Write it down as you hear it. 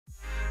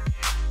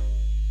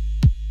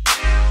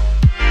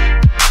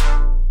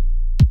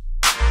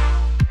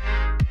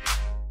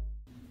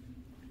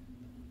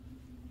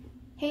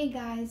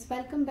guys,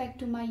 welcome back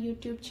to my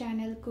YouTube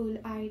channel Cool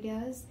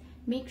Ideas.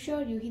 Make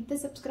sure you hit the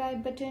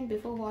subscribe button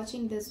before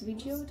watching this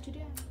video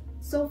today.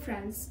 So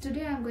friends,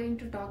 today I'm going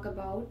to talk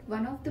about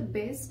one of the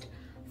best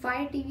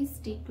Fire TV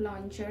stick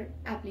launcher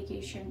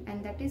application,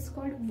 and that is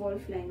called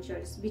Wolf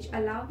Launchers, which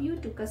allow you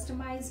to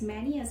customize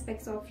many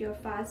aspects of your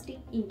Fire Stick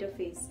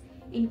interface,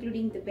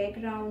 including the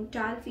background,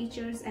 tile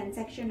features and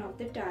section of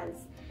the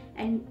tiles.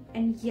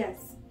 And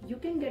yes, you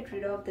can get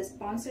rid of the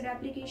sponsored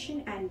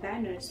application and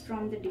banners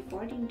from the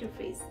default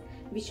interface,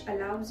 which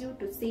allows you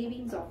to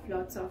savings of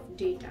lots of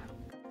data.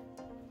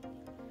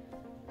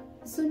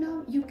 So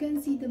now you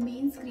can see the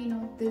main screen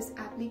of this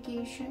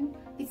application.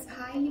 It's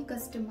highly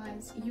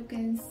customized, you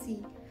can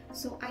see.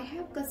 So I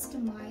have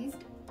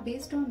customized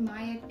based on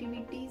my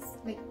activities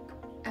like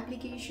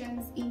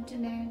applications,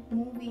 internet,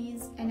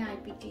 movies and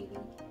IPTV.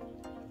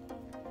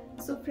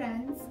 So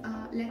friends,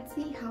 let's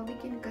see how we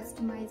can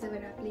customize our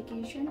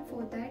application.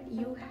 For that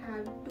you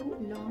have to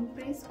long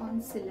press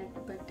on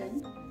select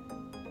button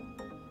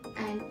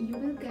and you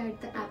will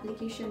get the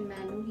application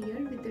menu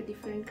here with the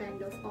different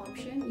kind of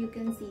option. You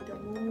can see the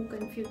move,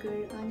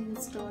 configure,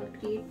 uninstall,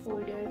 create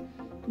folder,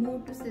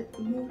 move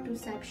to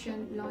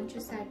section, launcher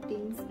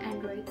settings,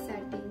 Android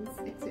settings,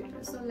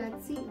 etc. So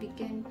let's see,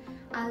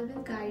 I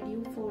will guide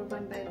you for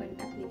one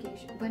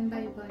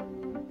by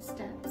one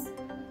steps.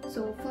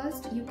 So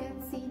first you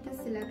can see the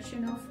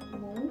selection of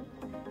move.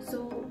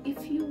 So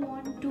if you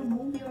want to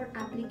move your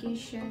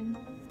application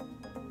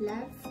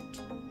left,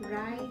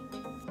 right,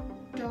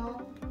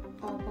 top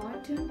or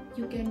bottom,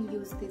 you can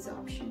use this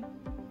option.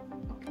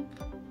 Okay.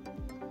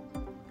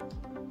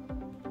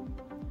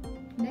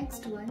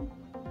 Next one,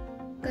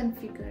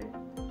 configure.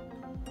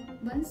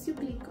 Once you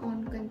click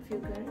on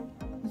configure,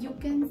 you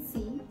can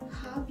see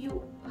how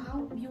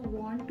you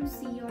want to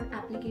see your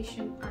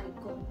application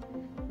icon,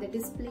 the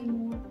display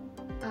mode,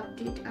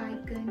 update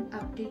icon,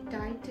 update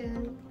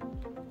title,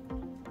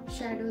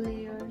 shadow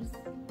layers,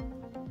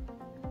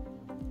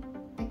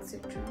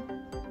 etc.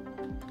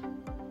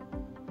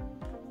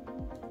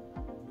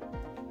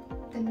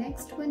 The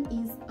next one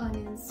is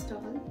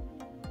uninstall.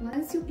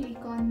 Once you click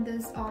on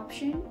this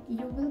option,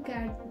 you will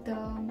get the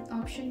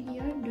option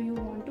here. Do you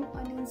want to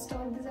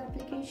uninstall this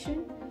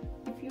application?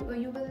 If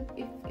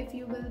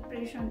you will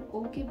press on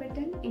OK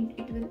button,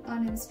 it will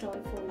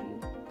uninstall for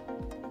you.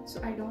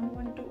 So I don't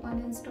want to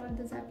uninstall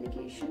this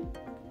application.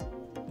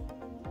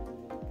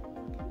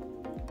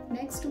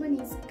 Next one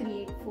is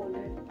create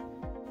folder.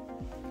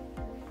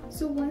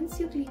 So once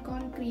you click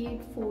on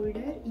create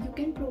folder, you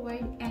can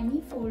provide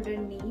any folder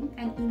name,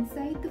 and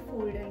inside the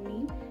folder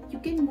name you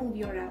can move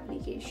your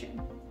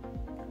application.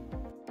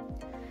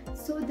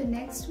 So the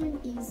next one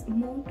is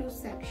move to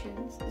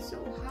sections. So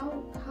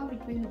how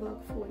it will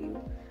work for you,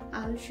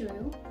 I'll show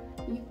you.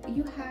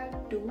 You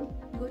have to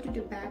go to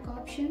the back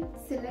option,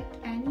 select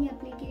any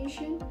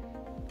application.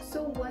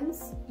 So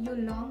once you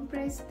long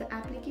press the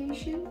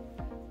application,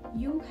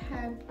 you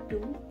have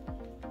to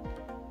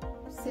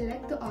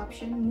select the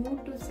option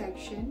move to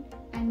section,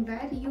 and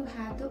where you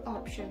have the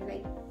option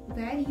like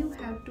where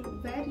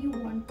you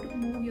want to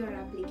move your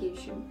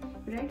application,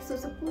 right? So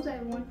suppose I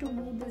want to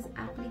move this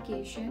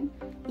application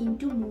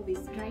into movies.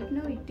 Right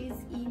now it is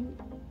in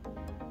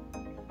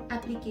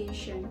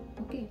application.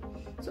 Okay,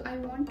 so I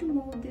want to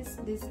move this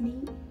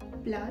Disney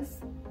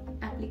Plus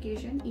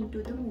application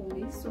into the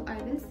movies. So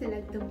I will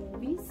select the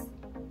movies,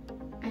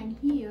 and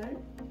here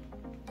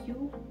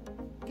you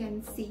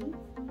can see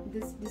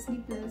this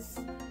Disney Plus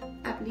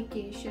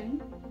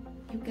application.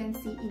 You can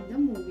see in the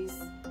movies,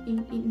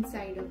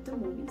 inside of the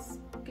movies.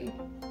 Okay,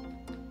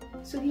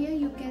 so here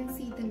you can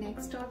see the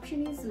next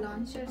option is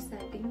launcher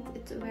settings.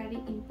 It's a very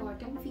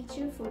important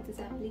feature for this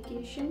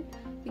application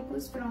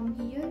because from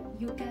here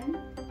you can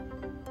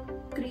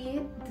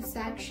create the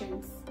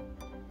sections.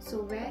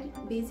 So where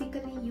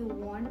basically you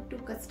want to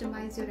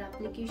customize your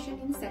application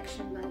in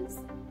section wise.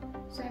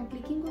 So I'm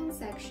clicking on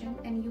section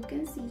and you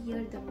can see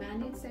here the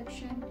manage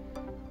section.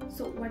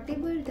 So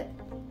whatever the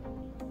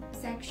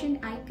section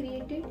I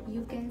created,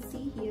 you can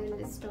see here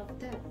list of.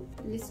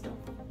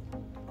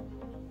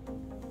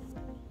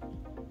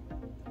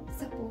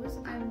 Suppose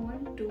I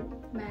want to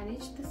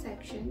manage the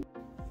section.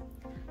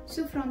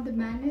 So from the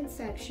manage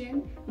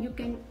section, you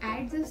can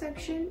add the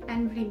section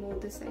and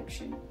remove the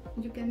section.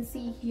 You can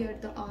see here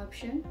the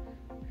option,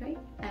 right?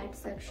 Add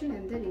section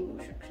and the remove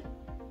section.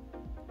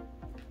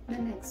 The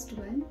next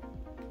one,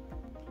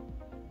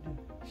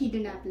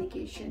 hidden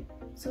application.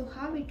 So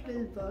how it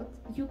will work,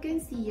 you can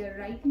see here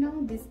right now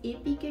this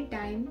APK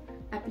time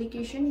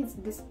application is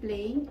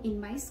displaying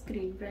in my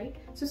screen, right?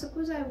 So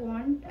suppose I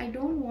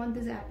don't want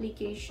this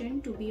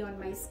application to be on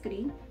my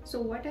screen.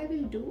 So what I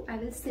will do, I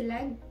will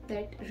select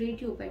that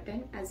radio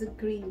button as a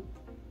green.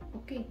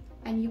 Okay,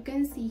 and you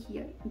can see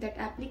here that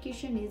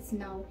application is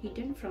now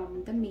hidden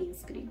from the main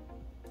screen.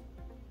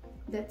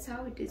 That's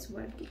how it is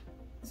working.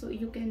 So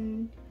you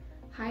can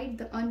hide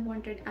the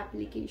unwanted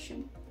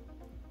application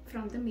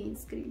from the main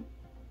screen.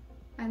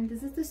 And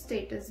this is the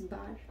status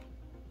bar.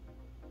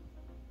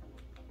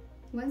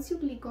 Once you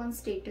click on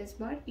status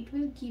bar, it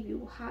will give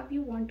you how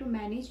you want to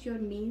manage your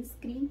main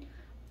screen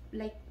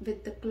like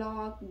with the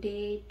clock,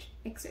 date,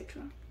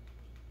 etc.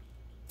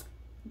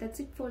 That's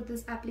it for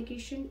this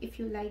application. If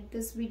you like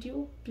this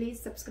video, please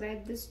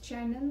subscribe this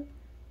channel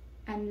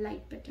and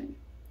like button.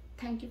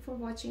 Thank you for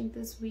watching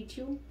this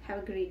video. Have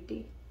a great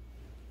day.